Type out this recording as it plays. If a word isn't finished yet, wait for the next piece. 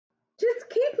just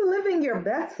keep living your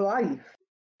best life.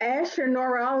 Ask your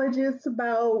neurologist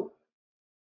about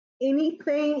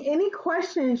anything, any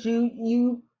questions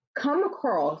you come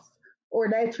across or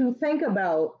that you think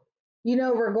about,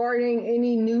 regarding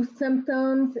any new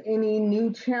symptoms, any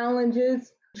new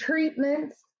challenges,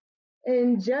 treatments,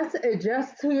 and just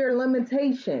adjust to your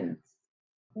limitations.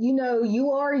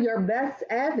 You are your best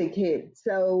advocate,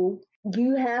 so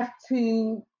you have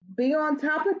to be on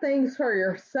top of things for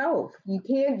yourself. You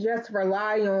can't just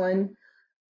rely on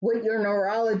what your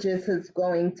neurologist is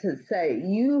going to say.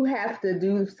 You have to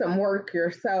do some work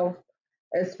yourself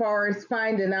as far as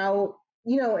finding out,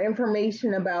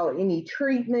 information about any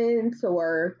treatments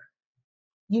or,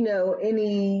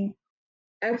 any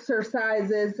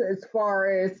exercises as far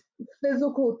as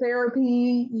physical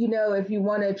therapy, if you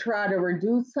want to try to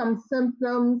reduce some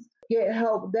symptoms, get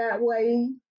help that way.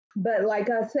 But like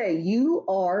I say, you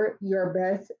are your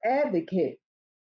best advocate.